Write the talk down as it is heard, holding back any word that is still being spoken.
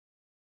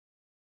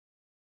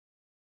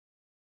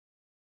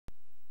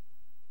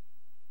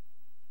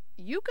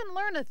You can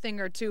learn a thing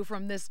or two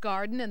from this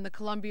garden in the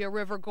Columbia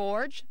River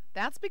Gorge.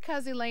 That's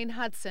because Elaine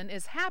Hudson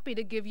is happy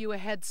to give you a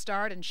head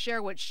start and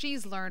share what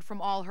she's learned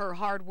from all her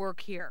hard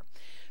work here.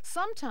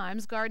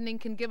 Sometimes gardening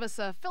can give us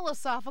a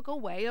philosophical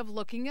way of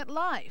looking at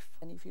life.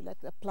 And if you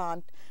let the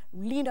plant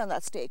lean on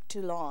that stake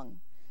too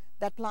long,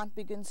 that plant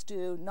begins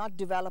to not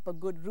develop a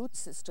good root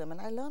system. And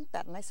I learned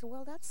that, and I said,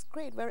 well, that's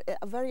great.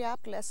 A very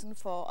apt lesson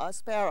for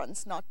us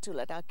parents, not to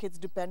let our kids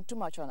depend too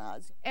much on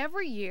us.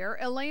 Every year,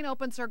 Elaine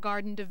opens her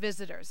garden to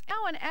visitors,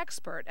 now an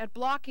expert at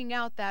blocking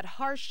out that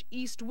harsh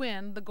east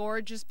wind the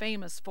gorge is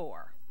famous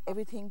for.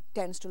 Everything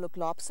tends to look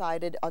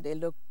lopsided, or they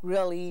look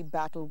really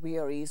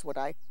battle-weary is what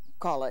I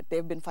call it.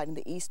 They've been fighting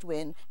the east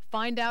wind.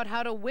 Find out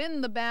how to win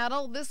the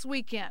battle this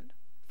weekend.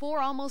 For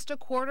almost a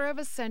quarter of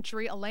a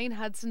century, Elaine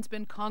Hudson's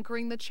been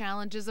conquering the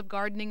challenges of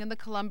gardening in the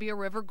Columbia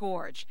River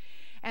Gorge.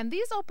 And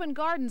these open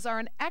gardens are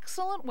an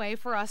excellent way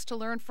for us to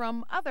learn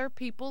from other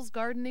people's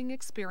gardening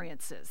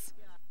experiences.